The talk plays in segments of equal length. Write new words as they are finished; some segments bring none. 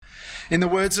In the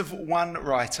words of one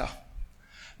writer,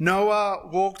 Noah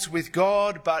walked with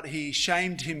God, but he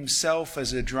shamed himself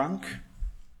as a drunk.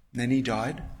 Then he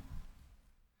died.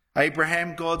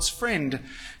 Abraham, God's friend,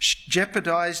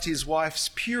 jeopardized his wife's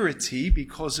purity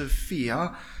because of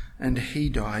fear, and he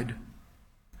died.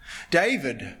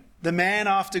 David, the man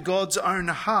after God's own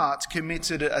heart,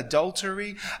 committed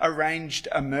adultery, arranged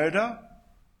a murder.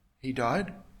 He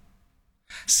died.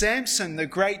 Samson, the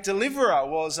great deliverer,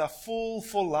 was a fool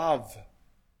for love.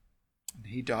 And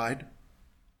he died.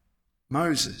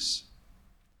 Moses,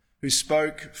 who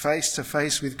spoke face to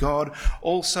face with God,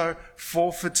 also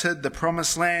forfeited the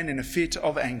promised land in a fit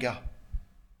of anger.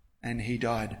 And he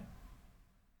died.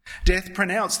 Death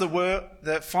pronounced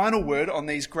the final word on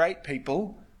these great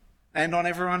people and on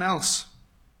everyone else.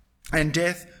 And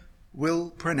death will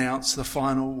pronounce the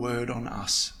final word on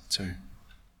us too.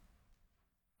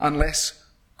 Unless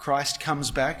Christ comes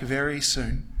back very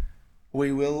soon,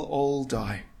 we will all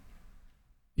die.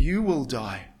 You will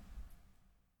die.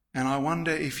 And I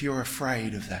wonder if you're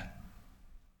afraid of that.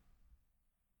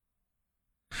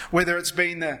 Whether it's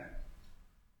been the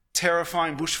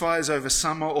terrifying bushfires over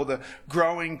summer or the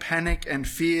growing panic and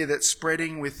fear that's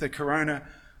spreading with the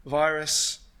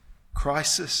coronavirus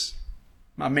crisis,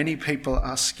 many people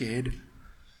are scared.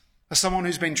 As someone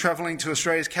who's been travelling to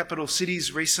Australia's capital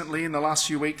cities recently in the last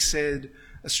few weeks said,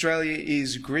 Australia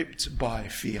is gripped by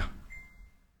fear.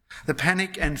 The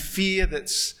panic and fear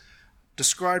that's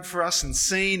described for us and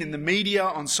seen in the media,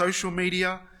 on social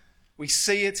media. We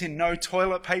see it in no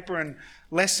toilet paper and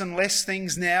less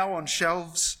things now on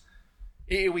shelves.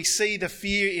 We see the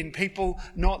fear in people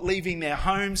not leaving their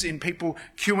homes, in people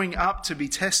queuing up to be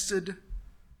tested.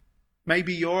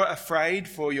 Maybe you're afraid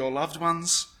for your loved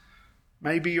ones.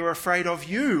 Maybe you're afraid of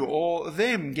you or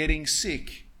them getting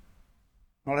sick,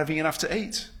 not having enough to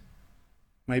eat,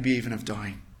 maybe even of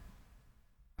dying.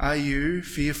 Are you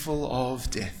fearful of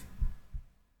death?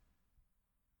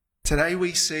 Today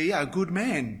we see a good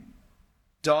man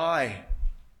die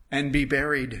and be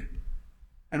buried.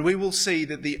 And we will see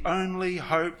that the only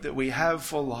hope that we have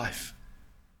for life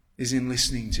is in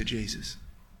listening to Jesus.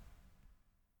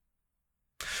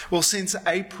 Well, since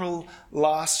April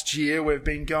last year, we've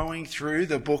been going through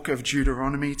the book of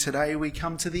Deuteronomy. Today we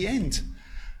come to the end.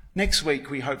 Next week,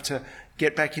 we hope to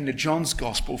get back into John's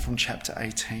Gospel from chapter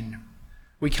 18.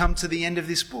 We come to the end of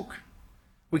this book.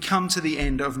 We come to the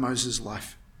end of Moses'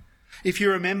 life. If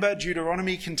you remember,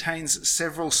 Deuteronomy contains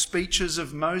several speeches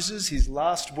of Moses, his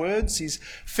last words, his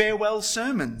farewell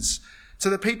sermons to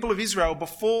the people of Israel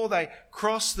before they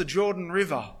cross the Jordan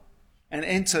River and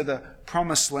enter the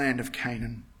promised land of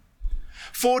Canaan.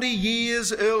 40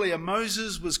 years earlier,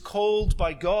 Moses was called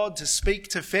by God to speak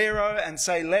to Pharaoh and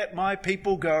say, "Let my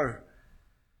people go."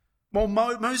 Well,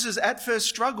 Moses at first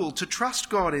struggled to trust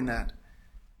God in that.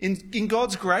 In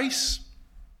God's grace,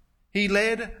 he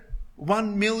led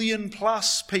 1 million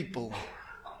plus people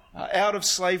out of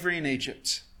slavery in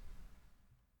Egypt,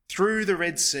 through the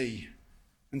Red Sea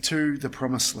and to the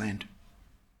promised land.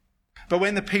 But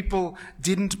when the people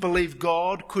didn't believe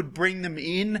God could bring them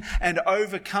in and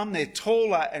overcome their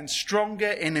taller and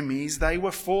stronger enemies, they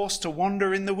were forced to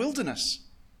wander in the wilderness.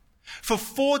 For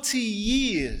 40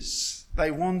 years, they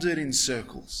wandered in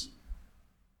circles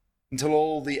until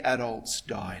all the adults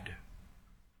died.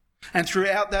 And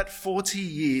throughout that 40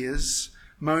 years,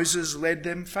 Moses led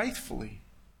them faithfully.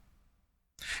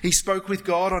 He spoke with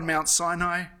God on Mount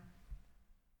Sinai,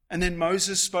 and then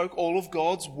Moses spoke all of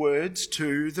God's words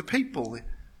to the people.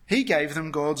 He gave them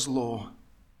God's law.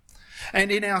 And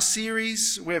in our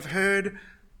series, we've heard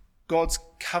God's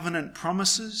covenant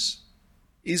promises,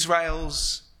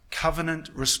 Israel's covenant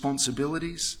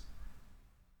responsibilities.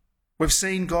 We've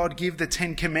seen God give the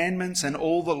 10 Commandments and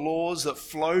all the laws that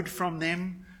flowed from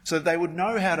them so that they would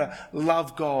know how to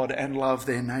love God and love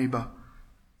their neighbour.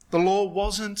 The law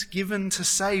wasn't given to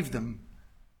save them,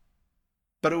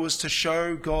 but it was to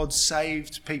show God's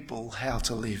saved people how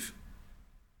to live.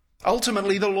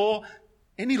 Ultimately,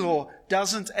 any law,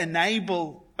 doesn't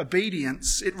enable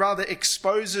obedience. It rather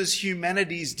exposes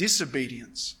humanity's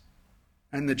disobedience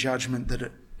and the judgment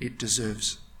that it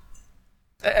deserves.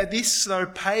 This, though,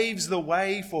 paves the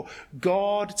way for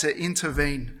God to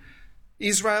intervene.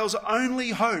 Israel's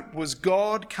only hope was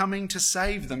God coming to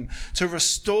save them, to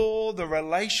restore the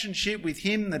relationship with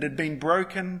him that had been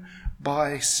broken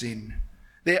by sin.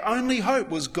 Their only hope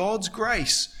was God's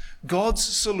grace, God's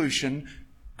solution,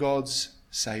 God's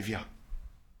saviour.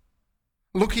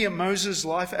 Looking at Moses'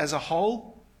 life as a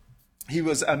whole, he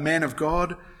was a man of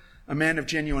God, a man of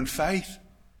genuine faith,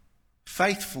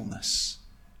 faithfulness,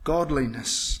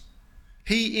 godliness.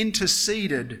 He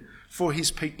interceded for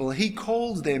his people. He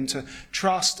called them to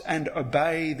trust and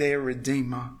obey their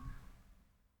Redeemer.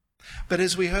 But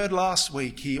as we heard last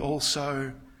week, he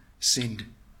also sinned.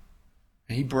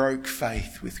 He broke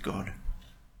faith with God.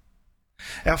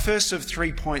 Our first of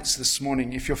 3 points this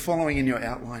morning, if you're following in your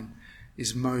outline,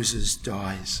 is Moses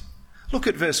dies. Look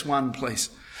at verse 1, please.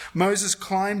 Moses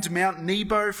climbed Mount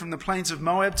Nebo from the plains of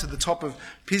Moab to the top of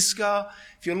Pisgah.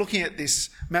 If you're looking at this,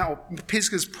 Mount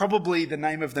Pisgah is probably the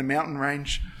name of the mountain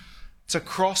range. It's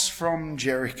across from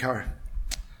Jericho.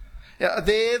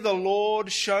 There the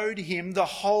Lord showed him the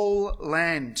whole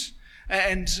land.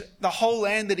 And the whole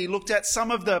land that he looked at,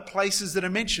 some of the places that are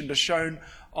mentioned are shown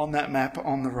on that map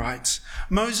on the right.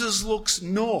 Moses looks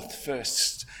north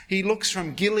first. He looks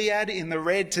from Gilead in the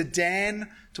red to Dan,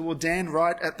 toward Dan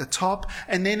right at the top,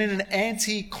 and then in an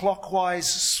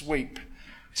anti-clockwise sweep.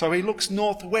 So he looks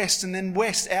northwest and then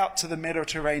west out to the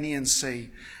Mediterranean Sea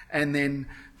and then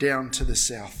down to the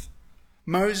south.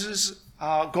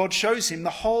 God shows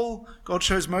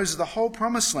Moses the whole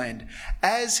promised land,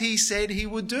 as he said he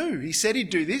would do. He said he'd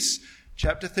do this,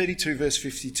 chapter 32, verse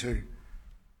 52.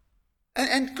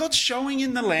 And God's showing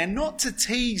in the land not to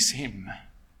tease him,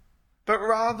 but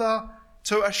rather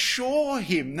to assure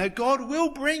him that God will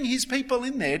bring his people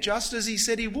in there just as he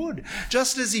said he would,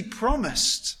 just as he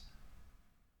promised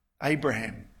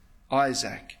Abraham,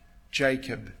 Isaac,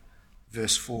 Jacob,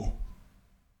 verse 4.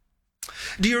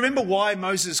 Do you remember why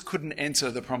Moses couldn't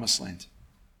enter the promised land?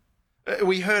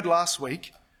 We heard last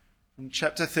week in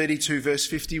chapter 32, verse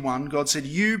 51, God said,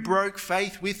 "You broke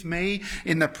faith with me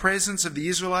in the presence of the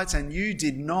Israelites, and you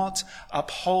did not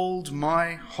uphold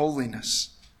my holiness."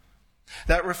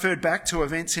 That referred back to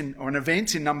an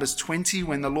event in Numbers 20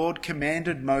 when the Lord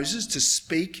commanded Moses to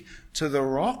speak to the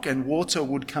rock and water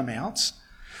would come out.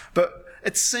 But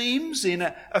it seems in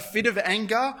a fit of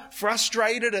anger,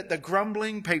 frustrated at the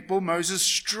grumbling people, Moses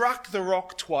struck the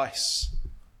rock twice.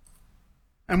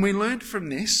 And we learned from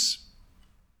this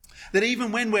that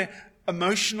even when we're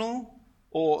emotional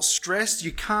or stressed,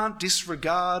 you can't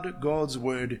disregard God's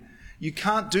word. You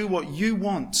can't do what you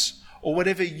want or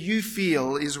whatever you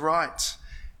feel is right.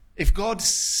 If God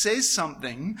says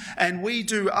something and we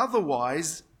do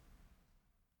otherwise,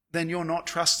 then you're not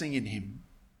trusting in him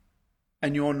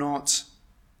and you're not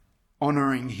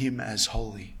honouring him as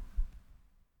holy.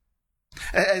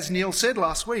 As Neil said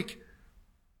last week,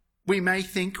 we may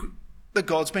think that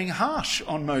God's being harsh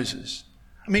on Moses.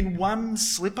 I mean, one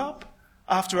slip up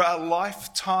after a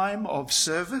lifetime of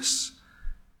service.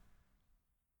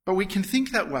 But we can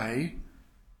think that way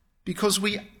because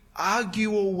we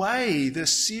argue away the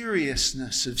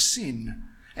seriousness of sin,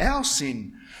 our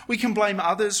sin. We can blame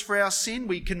others for our sin,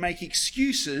 we can make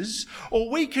excuses,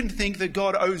 or we can think that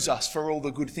God owes us for all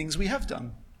the good things we have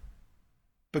done.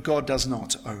 But God does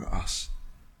not owe us.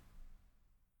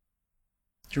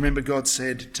 Do you remember God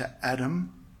said to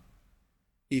Adam,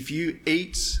 "If you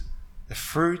eat the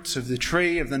fruit of the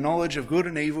tree of the knowledge of good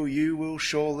and evil, you will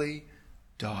surely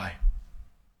die."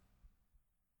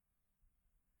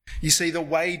 You see, the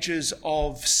wages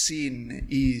of sin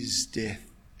is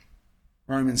death.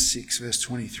 Romans 6, verse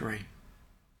 23.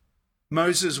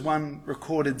 Moses' one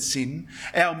recorded sin.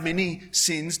 Our many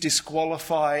sins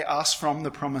disqualify us from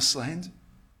the promised land.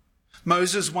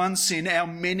 Moses' one sin. Our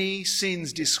many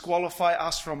sins disqualify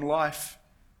us from life.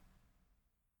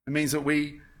 It means that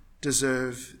we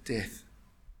deserve death.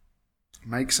 It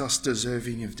makes us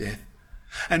deserving of death.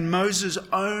 And Moses'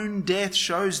 own death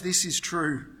shows this is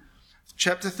true.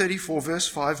 Chapter 34, verse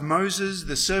 5, Moses,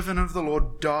 the servant of the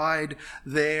Lord, died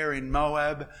there in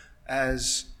Moab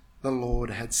as the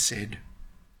Lord had said.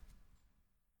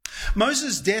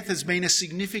 Moses' death has been a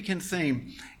significant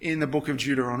theme in the book of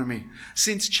Deuteronomy.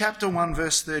 Since chapter 1,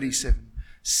 verse 37,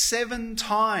 7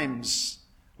 times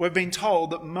we've been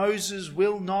told that Moses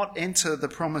will not enter the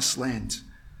promised land.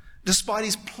 Despite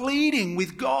his pleading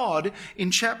with God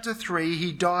in chapter 3,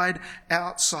 he died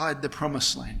outside the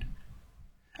promised land.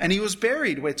 And he was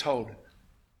buried, we're told,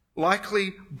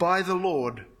 likely by the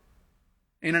Lord,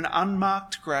 in an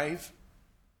unmarked grave,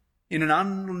 in an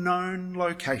unknown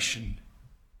location.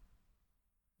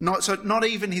 Not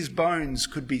even his bones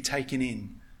could be taken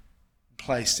in,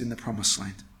 placed in the promised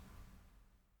land.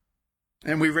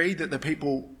 And we read that the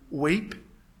people weep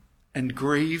and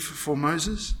grieve for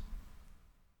Moses.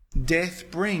 Death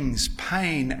brings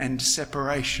pain and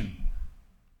separation,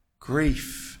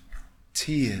 grief,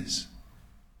 tears,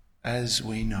 as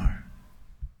we know,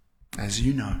 as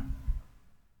you know.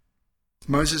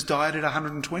 Moses died at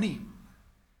 120.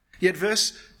 Yet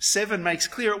verse 7 makes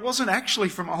clear it wasn't actually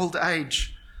from old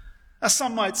age.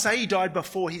 Some might say he died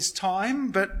before his time,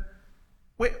 but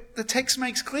the text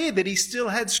makes clear that he still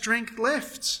had strength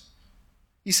left.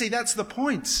 You see, that's the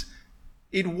point.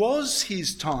 It was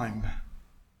his time.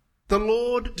 The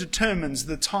Lord determines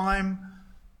the time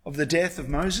of the death of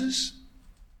Moses,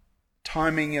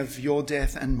 timing of your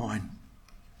death and mine.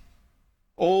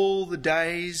 All the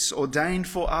days ordained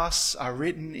for us are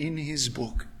written in his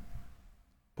book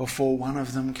before one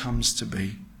of them comes to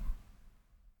be.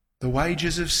 The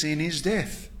wages of sin is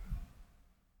death.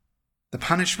 The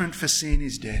punishment for sin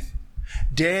is death.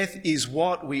 Death is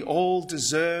what we all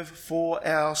deserve for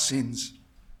our sins.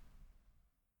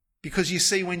 Because you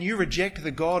see, when you reject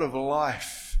the God of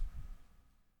life,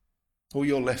 all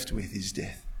you're left with is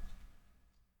death.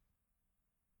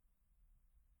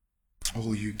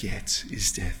 All you get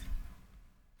is death.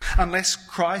 Unless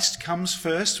Christ comes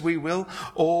first, we will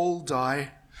all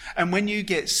die. And when you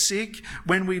get sick,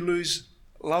 when we lose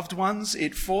loved ones,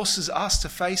 it forces us to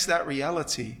face that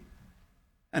reality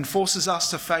and forces us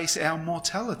to face our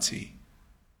mortality.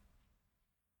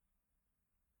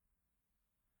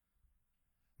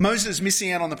 Moses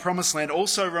missing out on the promised land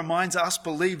also reminds us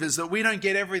believers that we don't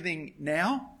get everything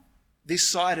now, this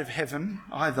side of heaven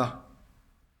either.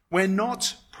 We're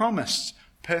not promised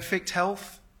perfect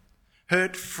health,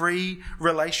 hurt-free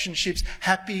relationships,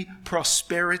 happy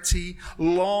prosperity,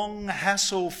 long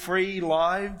hassle-free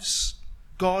lives.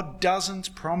 God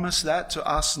doesn't promise that to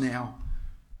us now.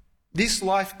 This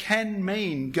life can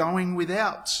mean going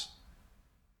without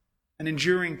and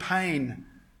enduring pain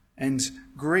and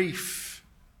grief.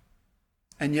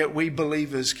 And yet we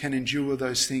believers can endure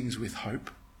those things with hope.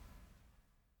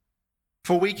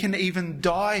 For we can even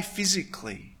die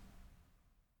physically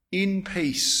in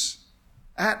peace,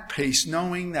 at peace,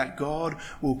 knowing that God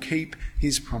will keep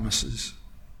his promises.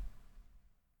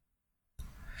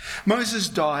 Moses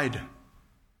died,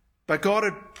 but God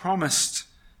had promised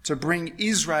to bring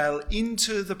Israel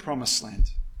into the promised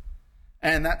land.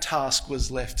 And that task was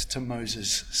left to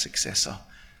Moses' successor.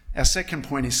 Our second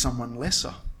point is someone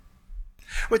lesser.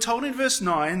 We're told in verse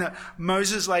 9 that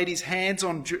Moses laid his hands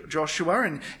on Joshua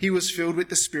and he was filled with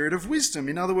the spirit of wisdom.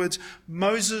 In other words,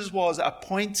 Moses was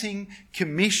appointing,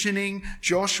 commissioning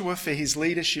Joshua for his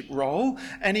leadership role,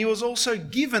 and he was also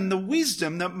given the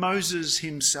wisdom that Moses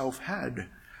himself had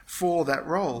for that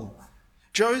role.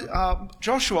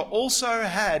 Joshua also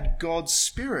had God's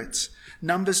Spirit,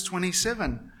 Numbers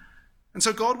 27. And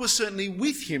so God was certainly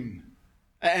with him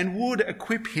and would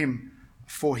equip him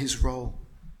for his role.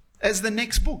 As the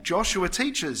next book, Joshua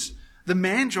teaches, the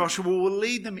man Joshua will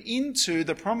lead them into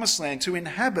the promised land to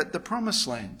inhabit the promised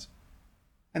land.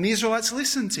 And the Israelites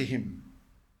listened to him.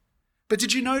 But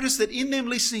did you notice that in them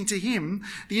listening to him,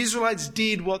 the Israelites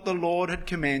did what the Lord had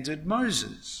commanded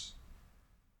Moses?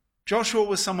 Joshua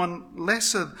was someone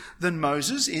lesser than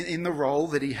Moses in the role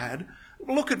that he had.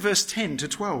 Look at verse 10 to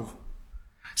 12.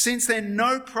 Since then,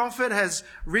 no prophet has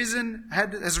risen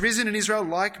in Israel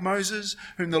like Moses,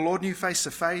 whom the Lord knew face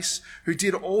to face, who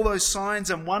did all those signs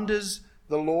and wonders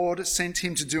the Lord sent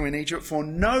him to do in Egypt. For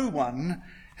no one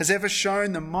has ever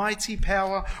shown the mighty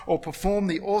power or performed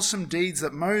the awesome deeds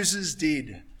that Moses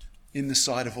did in the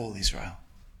sight of all Israel.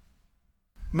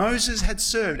 Moses had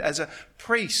served as a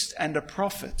priest and a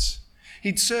prophet.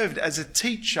 He'd served as a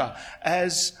teacher,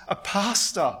 as a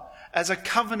pastor, as a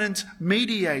covenant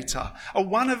mediator, a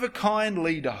one-of-a-kind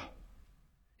leader.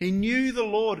 He knew the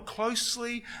Lord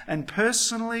closely and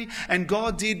personally, and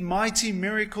God did mighty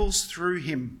miracles through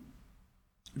him.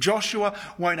 Joshua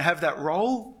won't have that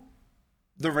role,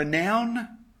 the renown,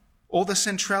 or the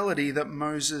centrality that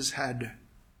Moses had.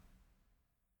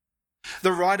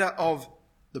 The writer of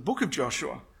the book of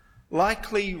Joshua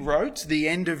likely wrote the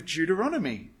end of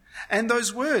Deuteronomy, and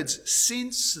those words,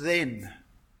 since then,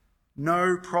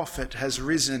 no prophet has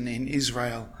risen in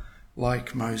Israel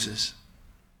like Moses.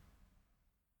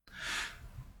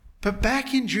 But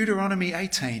back in Deuteronomy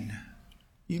 18,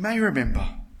 you may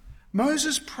remember,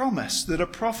 Moses promised that a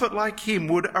prophet like him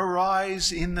would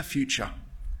arise in the future.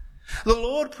 The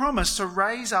Lord promised to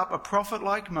raise up a prophet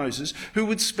like Moses who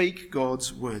would speak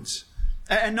God's words.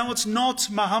 And no, it's not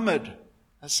Muhammad,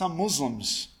 as some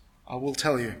Muslims, I will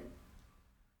tell you.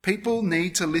 People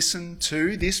need to listen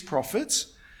to this prophet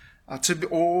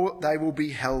or they will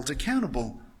be held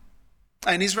accountable.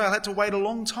 And Israel had to wait a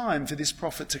long time for this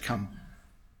prophet to come.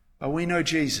 But we know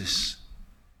Jesus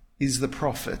is the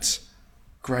prophet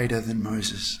greater than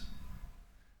Moses.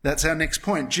 That's our next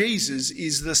point. Jesus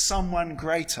is the someone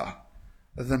greater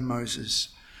than Moses.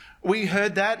 We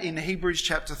heard that in Hebrews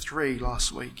chapter 3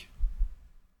 last week.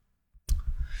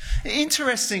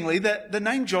 Interestingly, the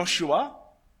name Joshua,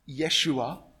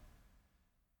 Yeshua,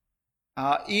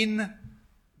 in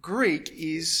Greek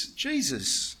is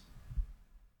Jesus.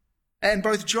 And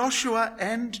both Joshua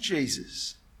and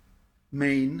Jesus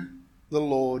mean the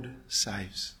Lord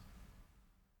saves.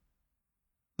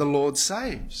 The Lord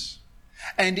saves.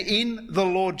 And in the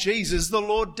Lord Jesus, the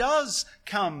Lord does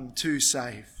come to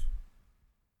save.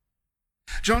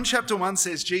 John chapter 1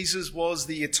 says Jesus was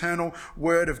the eternal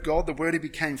Word of God, the Word who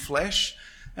became flesh.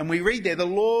 And we read there, the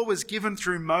law was given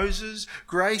through Moses,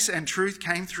 grace and truth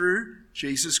came through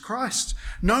Jesus Christ.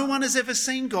 No one has ever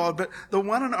seen God, but the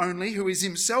one and only who is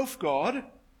himself God,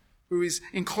 who is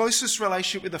in closest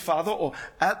relationship with the Father or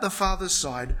at the Father's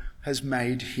side, has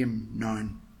made him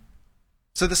known.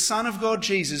 So the Son of God,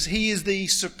 Jesus, he is the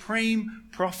supreme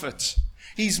prophet.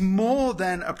 He's more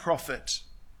than a prophet.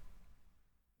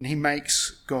 And he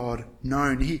makes God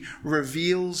known. He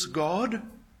reveals God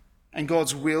and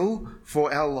God's will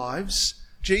for our lives.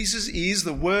 Jesus is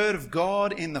the Word of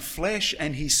God in the flesh,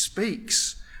 and he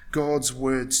speaks God's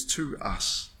words to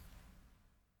us.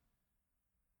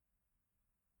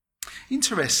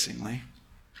 Interestingly,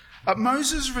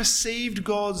 Moses received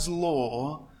God's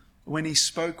law when he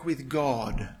spoke with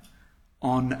God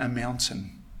on a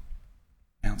mountain,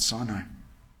 Mount Sinai.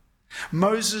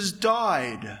 Moses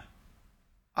died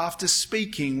after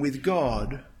speaking with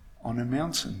God on a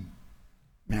mountain,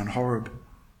 Mount Horeb.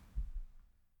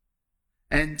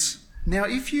 And now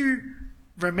if you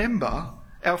remember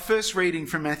our first reading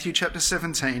from Matthew chapter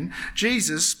 17,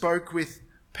 Jesus spoke with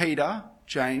Peter,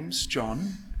 James,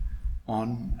 John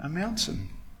on a mountain.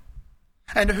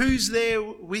 And who's there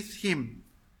with him?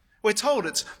 We're told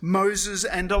it's Moses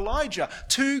and Elijah,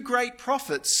 two great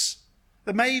prophets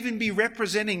that may even be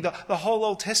representing the whole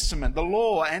Old Testament, the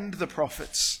law and the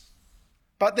prophets.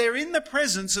 But they're in the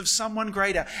presence of someone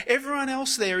greater. Everyone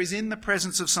else there is in the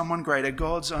presence of someone greater,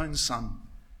 God's own Son,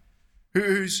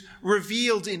 who's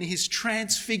revealed in his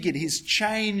transfigured, his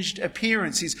changed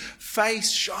appearance, his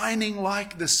face shining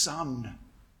like the sun.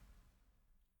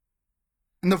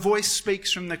 And the voice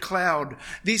speaks from the cloud,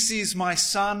 "This is my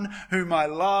Son whom I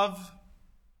love.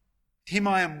 Him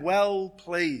I am well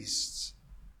pleased.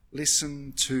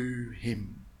 Listen to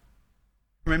him."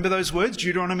 Remember those words,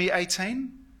 Deuteronomy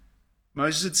 18?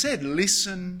 Moses had said,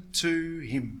 "Listen to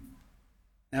him."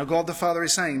 Now God the Father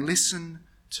is saying, "Listen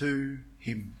to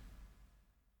him."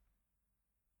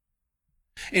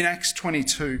 In Acts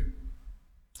 22,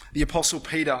 the Apostle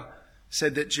Peter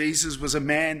said that Jesus was a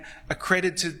man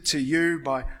accredited to you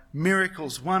by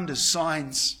miracles, wonders,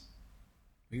 signs.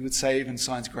 We would say even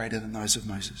signs greater than those of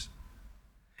Moses.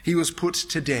 He was put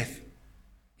to death.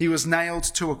 He was nailed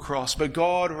to a cross, but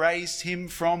God raised him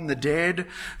from the dead,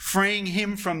 freeing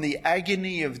him from the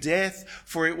agony of death,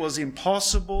 for it was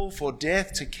impossible for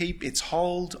death to keep its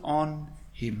hold on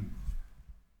him.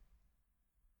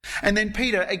 And then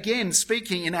Peter, again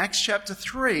speaking in Acts chapter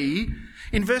 3,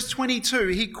 in verse 22,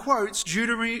 he quotes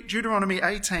Deuteronomy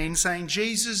 18, saying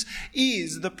Jesus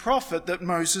is the prophet that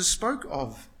Moses spoke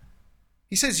of.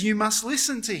 He says, you must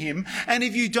listen to him, and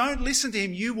if you don't listen to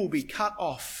him, you will be cut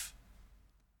off.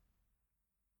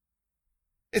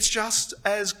 It's just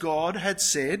as God had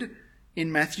said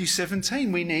in Matthew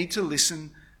 17, we need to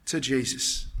listen to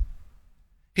Jesus.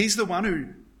 He's the one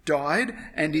who died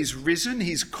and is risen.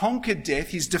 He's conquered death.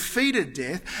 He's defeated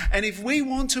death. And if we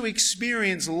want to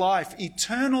experience life,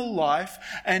 eternal life,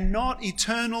 and not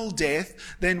eternal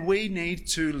death, then we need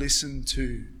to listen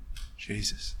to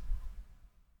Jesus.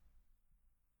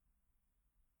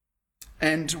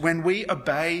 And when we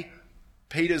obey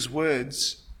Peter's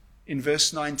words in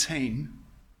verse 19,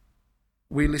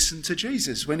 we listen to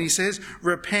Jesus when he says,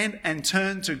 repent and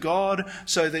turn to God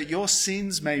so that your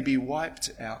sins may be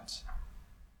wiped out.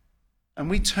 And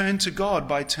we turn to God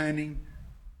by turning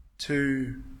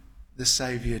to the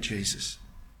Saviour Jesus.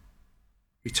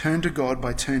 We turn to God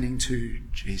by turning to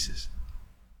Jesus.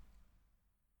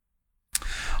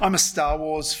 I'm a Star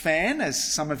Wars fan,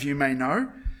 as some of you may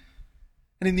know.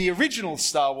 And in the original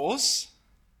Star Wars,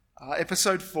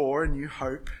 Episode 4, A New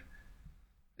Hope,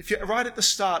 if you're right at the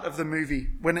start of the movie,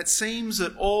 when it seems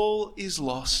that all is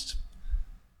lost,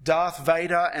 Darth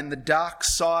Vader and the dark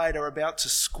side are about to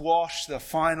squash the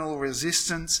final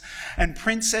resistance, and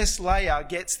Princess Leia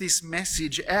gets this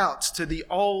message out to the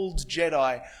old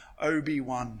Jedi,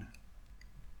 Obi-Wan.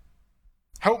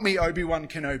 Help me, Obi-Wan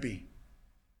Kenobi.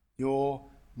 You're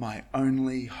my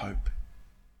only hope.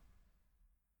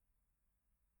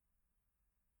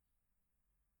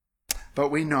 But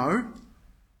we know,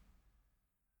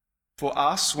 for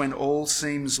us, when all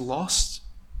seems lost,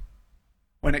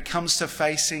 when it comes to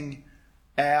facing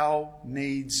our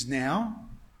needs now,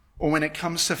 or when it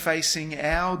comes to facing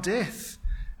our death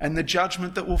and the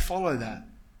judgment that will follow that,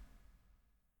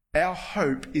 our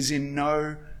hope is in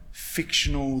no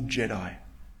fictional Jedi.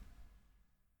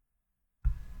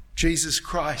 Jesus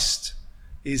Christ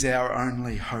is our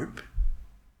only hope.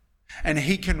 And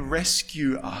he can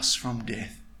rescue us from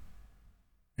death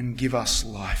and give us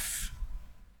life.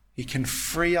 He can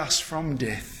free us from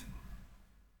death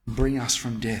and bring us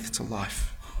from death to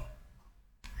life.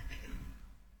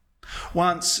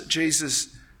 Once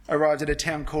Jesus arrived at a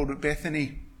town called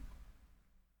Bethany.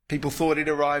 People thought he'd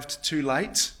arrived too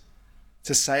late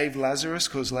to save Lazarus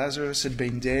because Lazarus had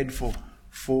been dead for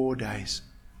 4 days.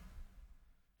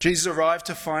 Jesus arrived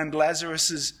to find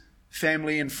Lazarus's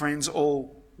family and friends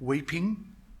all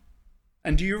weeping.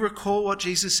 And do you recall what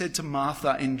Jesus said to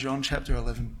Martha in John chapter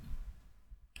 11?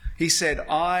 He said,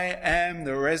 "I am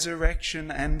the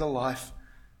resurrection and the life.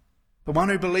 The one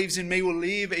who believes in me will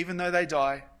live even though they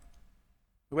die.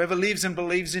 Whoever lives and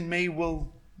believes in me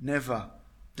will never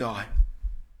die."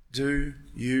 Do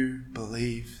you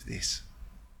believe this?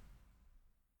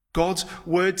 God's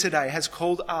word today has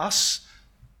called us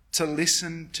to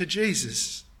listen to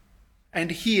Jesus.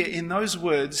 And here in those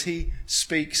words, he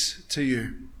speaks to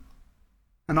you.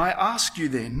 And I ask you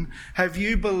then, have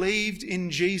you believed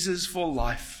in Jesus for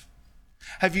life?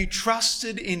 Have you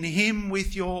trusted in him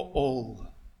with your all?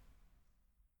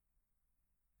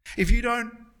 If you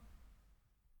don't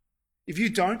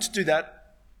do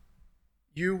that,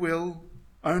 you will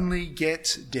only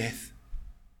get death.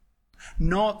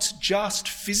 Not just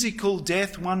physical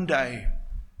death one day,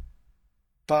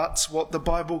 but what the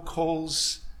Bible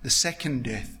calls the second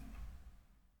death,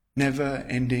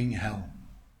 never-ending hell.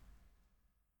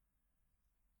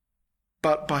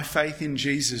 But by faith in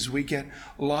Jesus, we get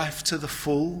life to the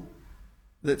full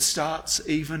that starts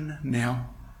even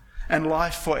now, and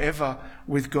life forever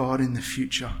with God in the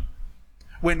future.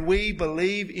 When we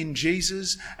believe in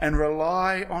Jesus and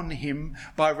rely on him,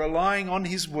 by relying on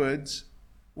his words,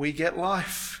 we get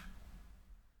life.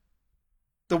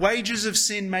 The wages of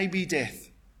sin may be death.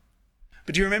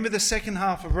 But do you remember the second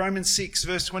half of Romans 6,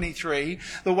 verse 23?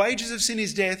 The wages of sin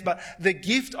is death, but the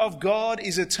gift of God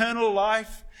is eternal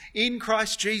life in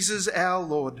Christ Jesus our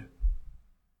Lord.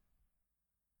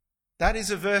 That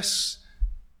is a verse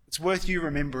it's worth you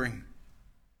remembering.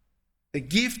 The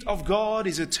gift of God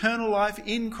is eternal life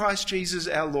in Christ Jesus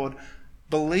our Lord.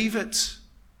 Believe it.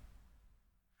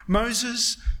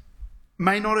 Moses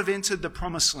may not have entered the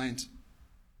promised land,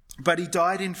 but he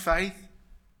died in faith.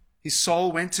 His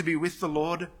soul went to be with the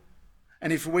Lord.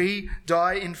 And if we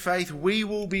die in faith, we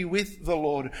will be with the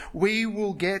Lord. We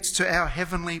will get to our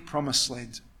heavenly promised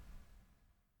land.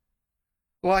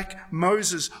 Like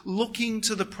Moses looking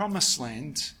to the promised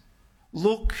land,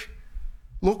 look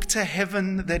to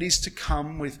heaven that is to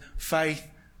come with faith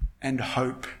and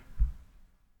hope.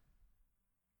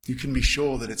 You can be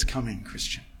sure that it's coming,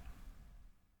 Christian.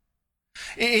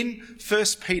 In 1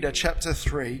 Peter chapter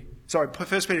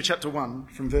 1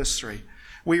 from verse 3,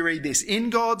 we read this: "In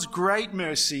God's great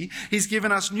mercy, he's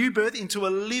given us new birth into a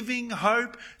living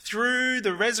hope through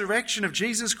the resurrection of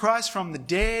Jesus Christ from the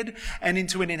dead, and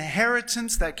into an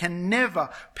inheritance that can never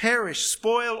perish,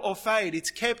 spoil or fade. It's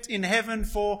kept in heaven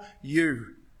for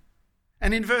you."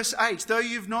 And in verse 8, "Though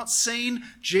you've not seen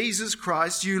Jesus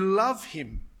Christ, you love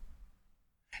him.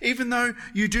 Even though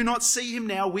you do not see him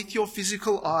now with your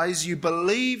physical eyes, you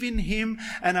believe in him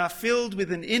and are filled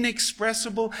with an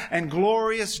inexpressible and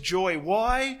glorious joy."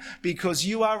 Why? Because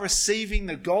you are receiving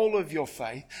the goal of your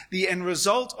faith, the end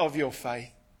result of your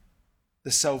faith,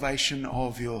 the salvation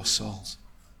of your souls.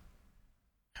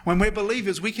 When we're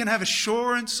believers, we can have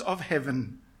assurance of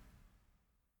heaven.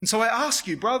 And so I ask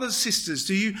you, brothers, sisters,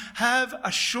 do you have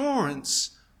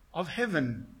assurance of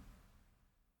heaven?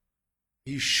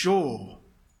 Are you sure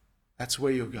that's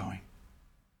where you're going?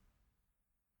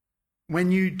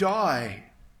 When you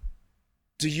die,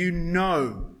 do you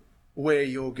know where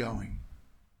you're going?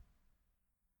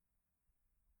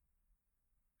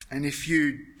 And if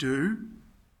you do,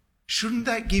 shouldn't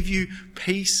that give you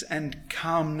peace and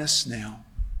calmness now,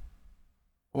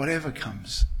 whatever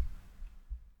comes?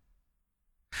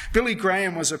 Billy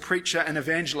Graham was a preacher and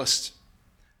evangelist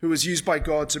who was used by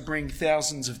God to bring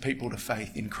thousands of people to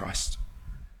faith in Christ.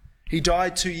 He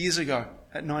died 2 years ago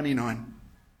at 99.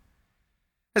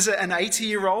 As an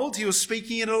 80-year-old, he was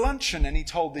speaking at a luncheon and he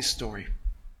told this story.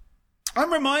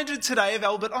 "I'm reminded today of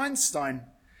Albert Einstein,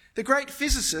 the great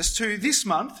physicist who this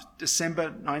month,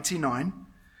 December 99,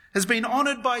 has been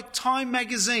honoured by Time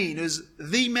magazine as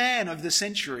the man of the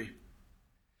century.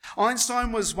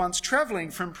 Einstein was once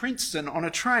travelling from Princeton on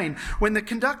a train when the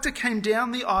conductor came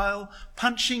down the aisle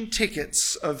punching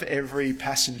tickets of every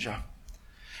passenger.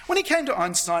 When he came to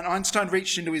Einstein, Einstein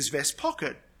reached into his vest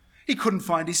pocket. He couldn't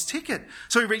find his ticket,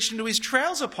 so he reached into his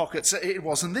trouser pockets. It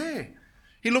wasn't there.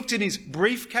 He looked in his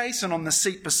briefcase and on the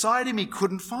seat beside him. He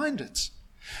couldn't find it.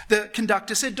 The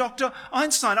conductor said, "Dr.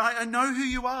 Einstein, I know who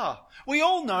you are. We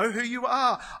all know who you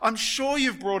are. I'm sure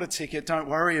you've brought a ticket. Don't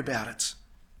worry about it."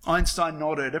 Einstein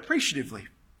nodded appreciatively.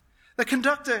 The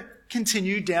conductor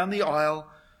continued down the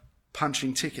aisle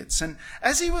punching tickets, and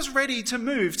as he was ready to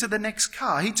move to the next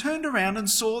car, he turned around and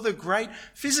saw the great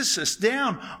physicist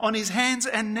down on his hands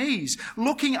and knees,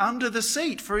 looking under the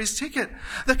seat for his ticket.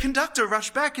 The conductor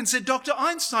rushed back and said, Dr.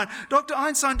 Einstein,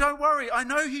 don't worry. I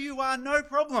know who you are, no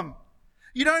problem.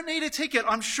 You don't need a ticket.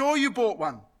 I'm sure you bought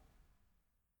one."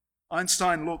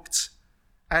 Einstein looked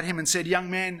at him and said,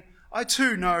 "Young man, I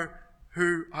too know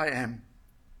who I am.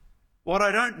 What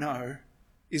I don't know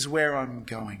is where I'm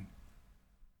going."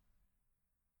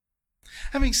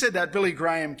 Having said that, Billy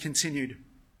Graham continued,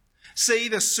 "See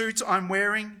the suit I'm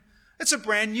wearing? It's a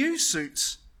brand new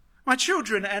suit. My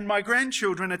children and my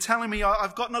grandchildren are telling me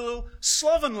I've gotten a little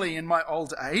slovenly in my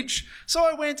old age, so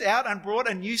I went out and brought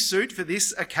a new suit for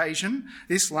this occasion,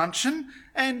 this luncheon,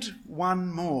 and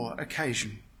one more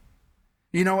occasion.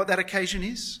 You know what that occasion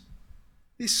is?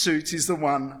 This suit is the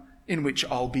one in which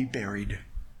I'll be buried."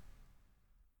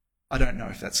 I don't know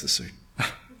if that's the suit.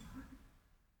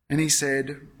 And he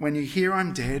said, "When you hear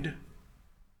I'm dead,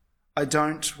 I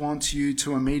don't want you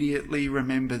to immediately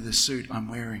remember the suit I'm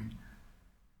wearing.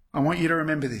 I want you to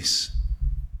remember this.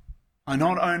 I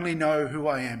not only know who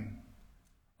I am,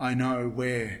 I know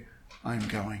where I'm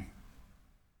going."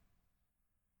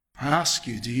 I ask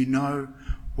you, do you know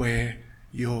where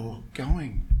you're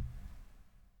going?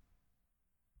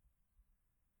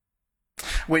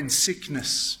 When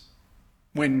sickness,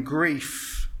 when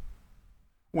grief,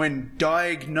 when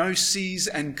diagnoses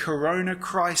and corona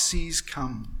crises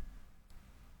come,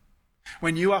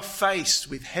 when you are faced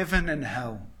with heaven and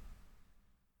hell,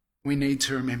 we need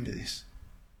to remember this.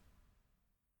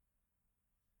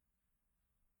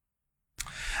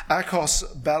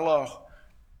 Akos Balo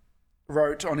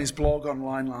wrote on his blog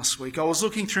online last week, "I was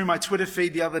looking through my Twitter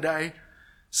feed the other day,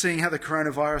 seeing how the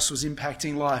coronavirus was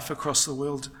impacting life across the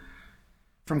world,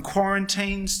 from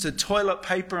quarantines to toilet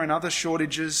paper and other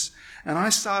shortages, and I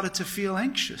started to feel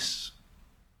anxious.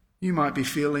 You might be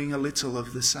feeling a little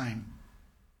of the same.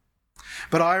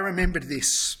 But I remembered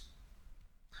this.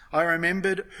 I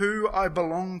remembered who I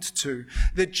belonged to,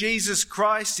 that Jesus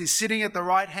Christ is sitting at the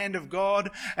right hand of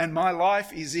God and my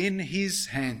life is in his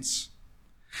hands.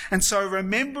 And so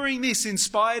remembering this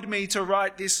inspired me to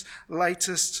write this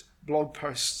latest blog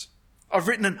post. I've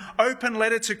written an open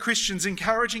letter to Christians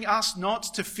encouraging us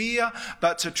not to fear,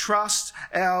 but to trust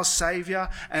our Saviour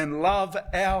and love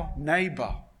our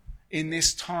neighbour in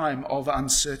this time of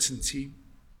uncertainty.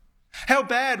 How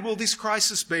bad will this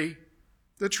crisis be?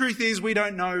 The truth is we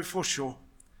don't know for sure.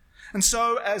 And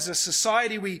so as a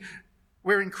society,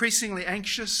 we're increasingly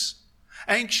anxious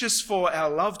for our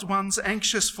loved ones,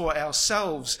 anxious for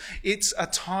ourselves. It's a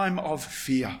time of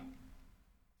fear.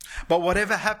 But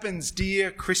whatever happens,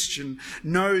 dear Christian,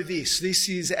 know this. This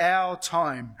is our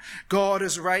time. God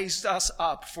has raised us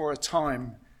up for a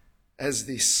time as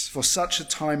this, for such a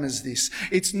time as this.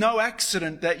 It's no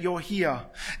accident that you're here.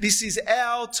 This is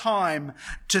our time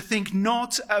to think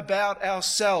not about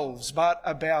ourselves, but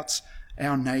about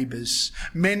our neighbours,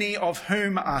 many of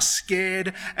whom are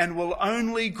scared and will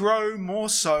only grow more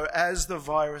so as the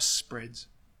virus spreads.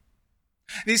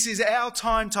 This is our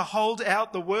time to hold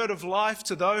out the word of life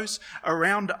to those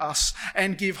around us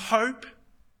and give hope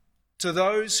to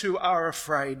those who are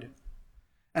afraid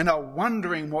and are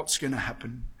wondering what's going to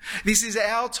happen. This is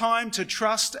our time to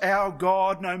trust our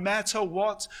God no matter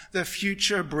what the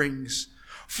future brings.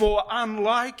 For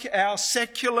unlike our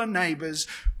secular neighbours,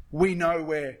 we know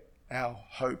where our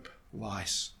hope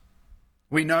lies.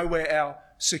 We know where our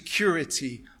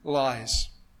security lies.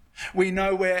 We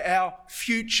know where our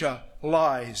future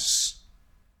lies.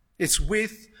 It's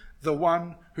with the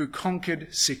one who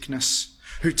conquered sickness,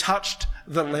 who touched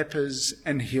the lepers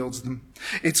and healed them.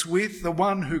 It's with the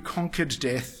one who conquered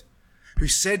death, who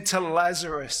said to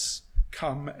Lazarus,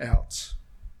 "Come out."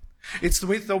 It's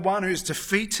with the one who's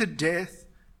defeated death,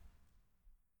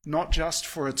 not just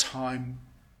for a time,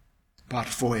 but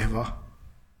forever.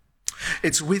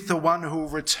 It's with the one who will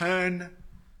return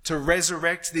to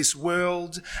resurrect this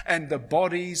world and the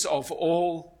bodies of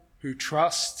all who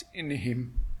trust in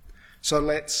him. So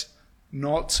let's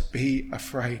not be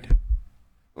afraid.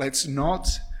 Let's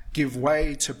not give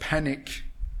way to panic.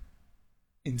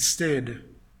 Instead,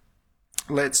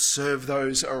 let's serve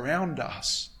those around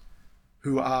us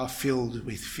who are filled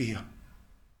with fear.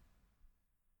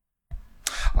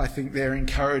 I think they're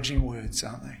encouraging words,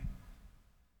 aren't they?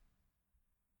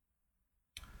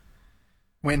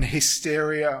 When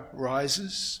hysteria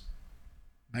rises,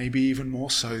 maybe even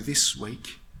more so this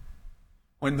week,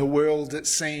 when the world, it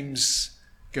seems,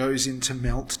 goes into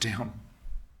meltdown.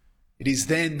 It is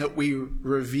then that we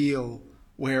reveal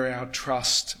where our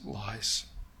trust lies.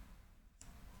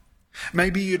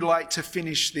 Maybe you'd like to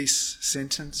finish this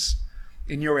sentence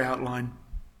in your outline.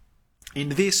 In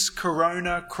this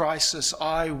corona crisis,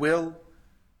 I will... ...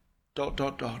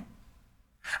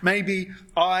 Maybe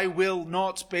I will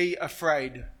not be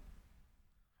afraid.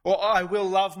 Or I will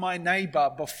love my neighbour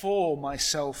before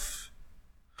myself.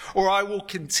 Or I will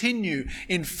continue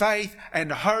in faith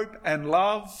and hope and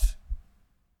love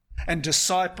and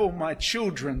disciple my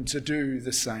children to do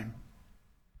the same.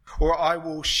 Or I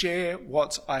will share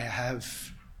what I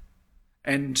have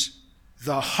and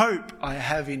the hope I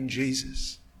have in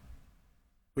Jesus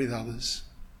with others.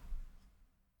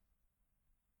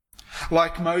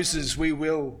 Like Moses, we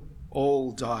will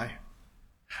all die.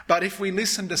 But if we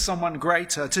listen to someone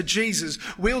greater, to Jesus,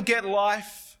 we'll get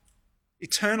life,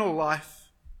 eternal life.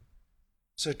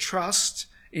 So trust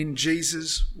in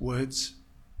Jesus' words.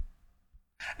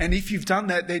 And if you've done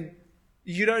that, then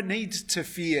you don't need to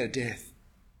fear death.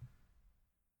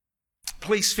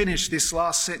 Please finish this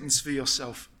last sentence for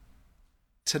yourself.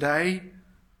 Today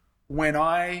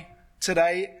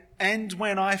and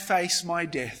when I face my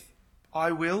death,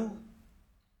 I will.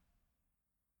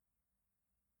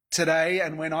 Today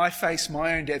and when I face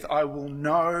my own death, I will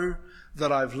know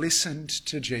that I've listened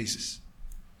to Jesus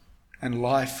and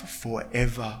life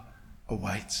forever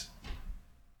awaits.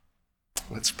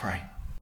 Let's pray.